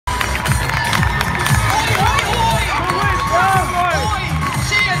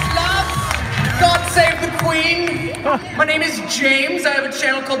My name is James. I have a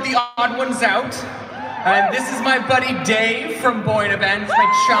channel called The Odd Ones Out. And this is my buddy Dave from Boyna Bend,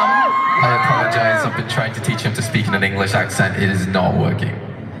 my chum. I apologize. I've been trying to teach him to speak in an English accent. It is not working.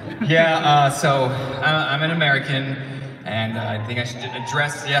 Yeah, so I'm an American, and I think I should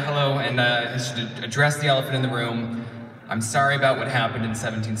address, I should address the elephant in the room. I'm sorry about what happened in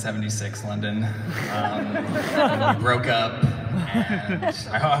 1776 London. When we broke up, and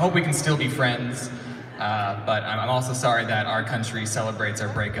I hope we can still be friends. But I'm also sorry that our country celebrates our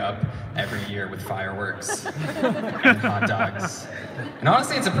breakup every year with fireworks and hot dogs. And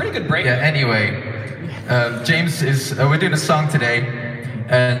honestly, it's a pretty good breakup. Yeah, anyway, James is, we're doing a song today,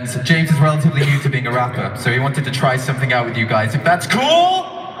 and James is relatively new to being a rapper, so he wanted to try something out with you guys. If that's cool?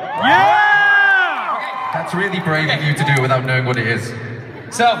 Yeah! That's really brave of you to do it without knowing what it is.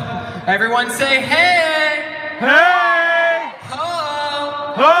 So, everyone say, hey! Hey!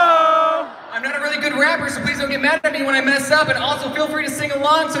 Ho! Ho! I'm not a really good rapper, so please don't get mad at me when I mess up, and also feel free to sing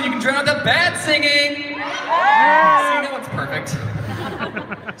along so you can drown out the bad singing! See, no one's perfect.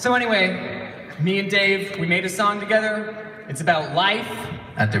 So anyway, me and Dave, we made a song together. It's about life.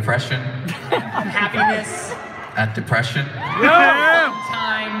 And depression. Happiness. And depression. Yeah!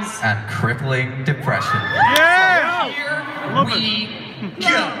 Times. And crippling depression. Yeah! So here we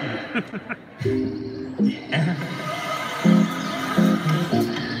go.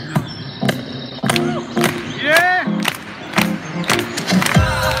 Yeah!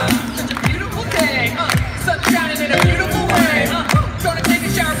 Such a beautiful day. Sun shining in a beautiful way. Gonna take a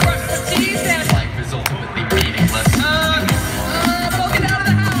shower, brush my teeth, and Life is ultimately meaningless. we'll get out of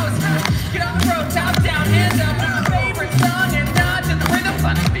the house. Get on the road, top down, hands up. My favorite song and nod to the rhythm.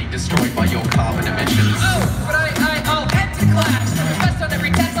 Planet's being destroyed by your carbon emissions. Oh, but I'll head to class. Best on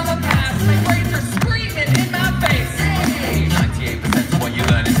every test I'm a pass. My grades are screaming in my face. 98% of what you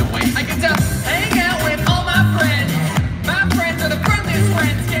learn is a waste. I get to hang out with all my friends. My friends are the friendliest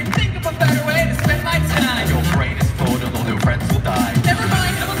friends. Can't think of a better way to spend my time. Your brain is flawed and all your friends will die. Never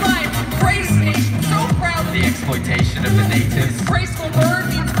mind, I'm alive. Praise nation, so proud of The you. exploitation of the natives. Graceful bird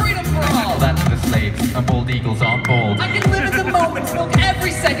means freedom for all. Well, that's the slaves, and bald eagles aren't bald. I can live in the moment, milk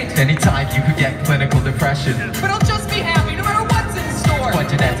every second. Anytime you could get clinical depression. But I'll just be happy no matter what's in store. Quite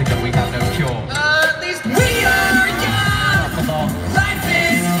genetic and we have no cure. At least we are young. Life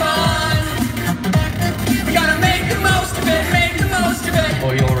is fun. We gotta make the most of it, make the most of it.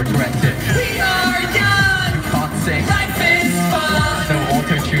 Or you'll regret it. We are young. Can't sing. Life is fun. No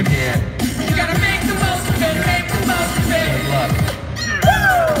auto-tune here. You gotta make the most of it, make the most of it. Good luck.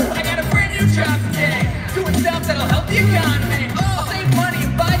 Woo! I got a brand new job today, doing stuff that'll help the economy. I'll save money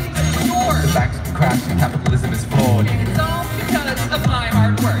and buy things at the store. The bank's crashed and capitalism is flawed. And it's all because of my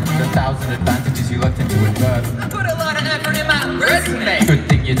hard work. The 1,000 advantages you looked into at birth. I put a lot of effort in my resume. Good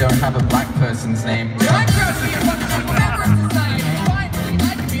thing you don't have a black person's name. I'm proud to be a fucking member of society. Finally,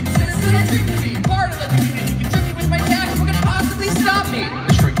 I can be the citizen I dream to be. Part of the community, contribute with my tax. What could possibly stop me?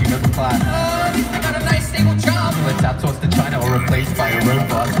 The shrinking of the class. At least I got a nice stable job. Let's outsource to China or replaced by a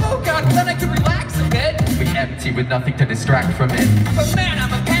robot. Oh god, then I could relax a bit. Be empty with nothing to distract from it. But man,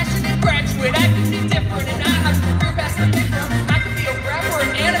 I'm a passionate graduate. I can be different and I have a career past the midterm. I can be a rapper or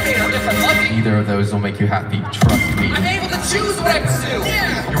an animator if I'm lucky. Neither of those will make you happy, trust me. I'm able to choose what I pursue.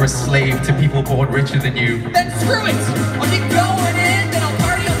 Yeah. You're a slave to people born richer than you. Then screw it. I'll get going in, then I'll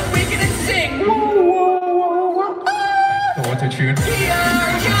party on the weekend and sing. Auto-tune. We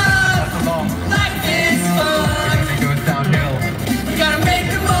are young. Life is fun. It goes downhill, We gotta make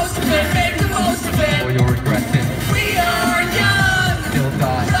the most of it, make the most of or it. you'll regret it. We are young. Still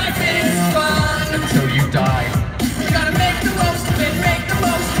die Life is fun. until you die, We gotta make the most of it, make the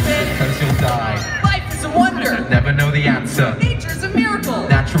most of it. because you'll die. Life is a wonder. Never know the answer. Nature's a miracle.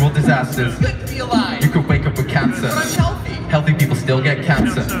 Natural disasters. Good to be alive. You could wake up with cancer. But I'm healthy. Healthy people still get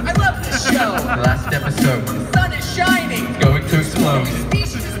cancer. I love this show. The last episode, The sun is shining. going to explode. This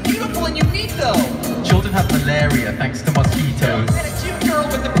species is beautiful and unique though. Children have malaria thanks to mosquitoes. And a cute girl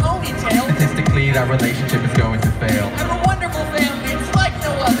with a ponytail. Statistically, that relationship is going to fail. I have a wonderful family. It's like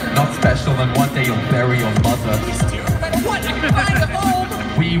no other. Not special, and one day you'll bury your mother. No matter what, I can find a home.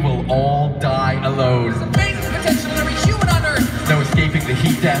 We will all die alone. Amazing potential in every human on Earth. No escaping the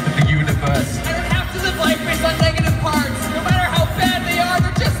heat death of the universe. I don't have to live life based on negative parts. No matter how bad they are,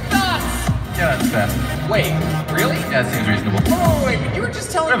 they're just thoughts. Yeah, that's fair. Wait, really? Yeah, it seems reasonable. Oh, wait, but you were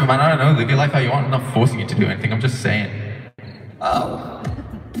just telling Whatever, man, I don't know. Live your life how you want. I'm not forcing you to do anything. I'm just saying. Oh.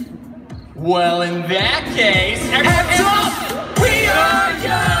 Well, in that case, hands up! We are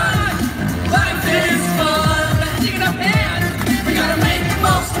young! Life is fun! Take enough hands! We gotta make the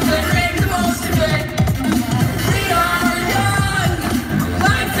most of it, make the most of it! We are young!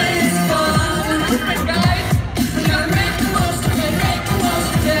 Life is fun! And guys, we gotta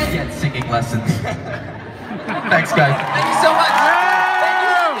lessons. Thanks, guys.